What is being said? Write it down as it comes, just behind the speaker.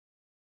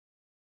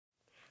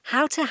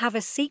How to have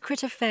a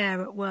secret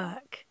affair at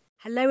work.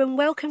 Hello and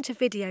welcome to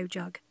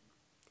Videojug.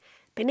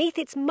 Beneath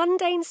its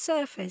mundane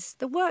surface,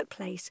 the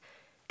workplace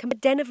can be a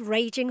den of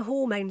raging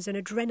hormones and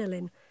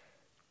adrenaline.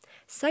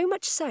 So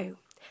much so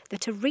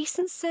that a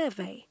recent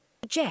survey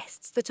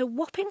suggests that a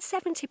whopping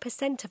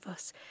 70% of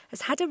us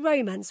has had a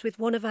romance with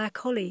one of our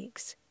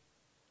colleagues.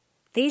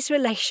 These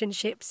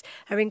relationships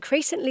are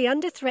increasingly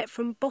under threat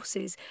from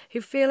bosses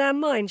who feel our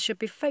minds should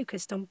be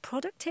focused on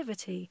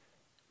productivity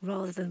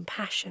rather than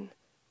passion.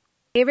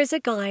 Here is a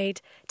guide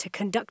to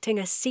conducting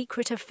a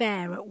secret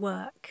affair at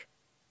work.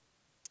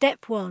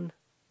 Step 1.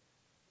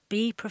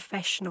 Be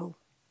professional.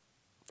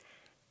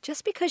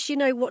 Just because you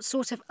know what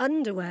sort of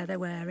underwear they're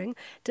wearing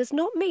does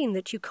not mean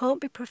that you can't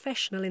be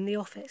professional in the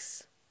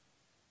office.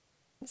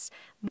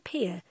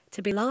 Appear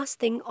to be the last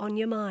thing on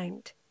your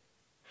mind.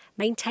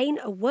 Maintain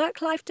a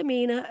work-life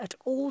demeanour at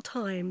all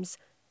times.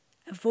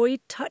 Avoid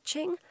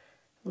touching,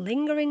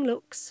 lingering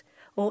looks,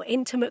 or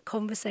intimate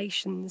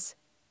conversations.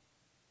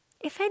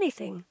 If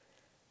anything,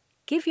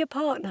 give your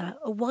partner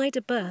a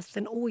wider berth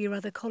than all your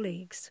other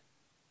colleagues.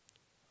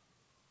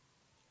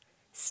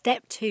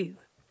 Step 2.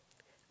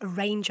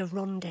 Arrange a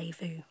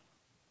rendezvous.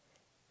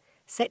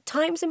 Set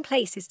times and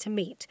places to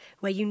meet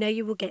where you know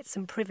you will get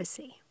some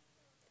privacy.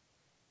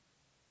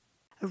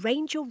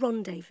 Arrange your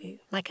rendezvous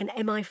like an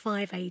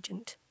MI5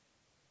 agent.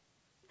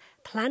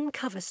 Plan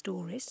cover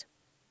stories.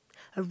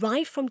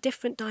 Arrive from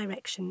different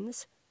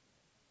directions.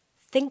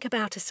 Think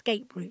about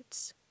escape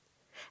routes.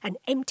 An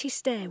empty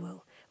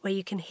stairwell where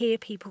you can hear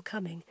people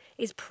coming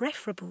is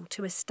preferable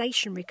to a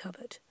stationary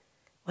cupboard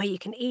where you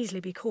can easily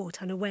be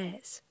caught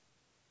unawares.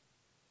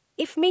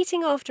 If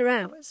meeting after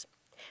hours,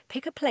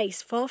 pick a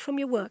place far from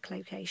your work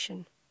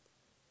location.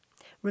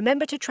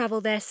 Remember to travel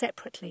there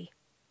separately.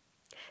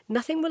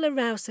 Nothing will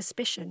arouse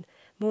suspicion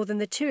more than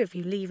the two of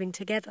you leaving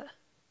together.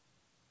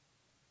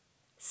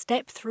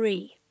 Step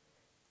 3.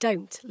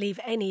 Don't leave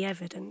any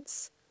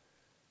evidence.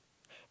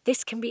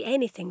 This can be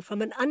anything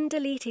from an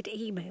undeleted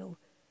email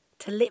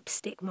to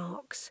lipstick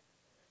marks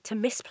to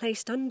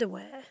misplaced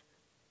underwear.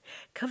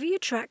 Cover your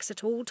tracks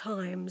at all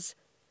times.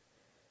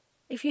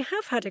 If you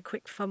have had a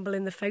quick fumble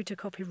in the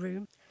photocopy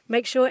room,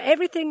 make sure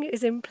everything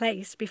is in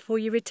place before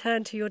you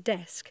return to your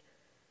desk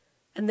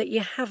and that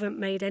you haven't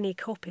made any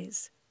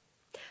copies.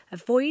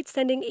 Avoid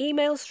sending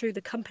emails through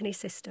the company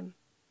system.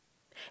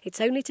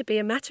 It's only to be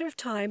a matter of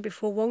time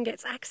before one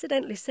gets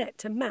accidentally set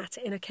to Matt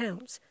in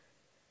accounts.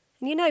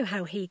 And you know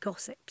how he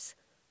gossips.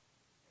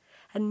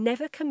 And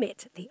never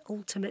commit the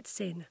ultimate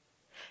sin,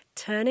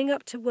 turning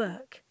up to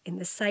work in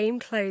the same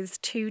clothes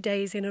 2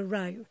 days in a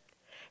row.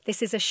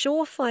 This is a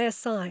surefire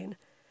sign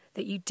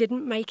that you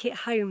didn't make it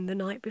home the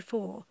night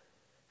before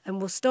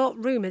and will start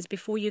rumours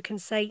before you can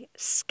say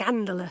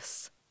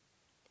scandalous.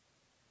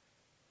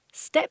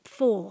 Step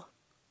 4.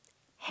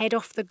 Head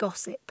off the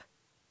gossip.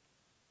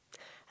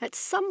 At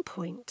some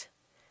point,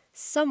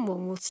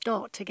 someone will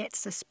start to get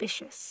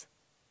suspicious.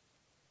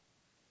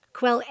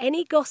 Quell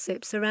any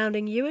gossip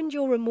surrounding you and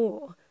your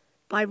amour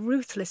by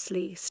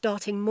ruthlessly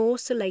starting more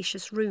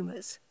salacious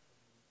rumours.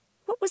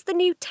 What was the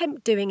new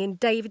temp doing in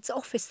David's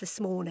office this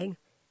morning?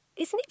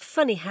 Isn't it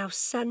funny how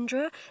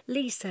Sandra,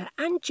 Lisa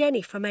and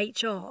Jenny from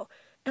HR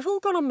have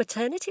all gone on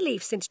maternity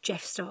leave since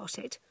Jeff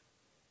started?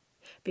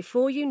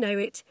 Before you know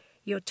it,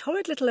 your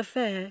torrid little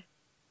affair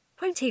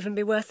won't even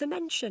be worth a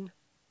mention.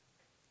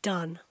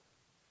 Done.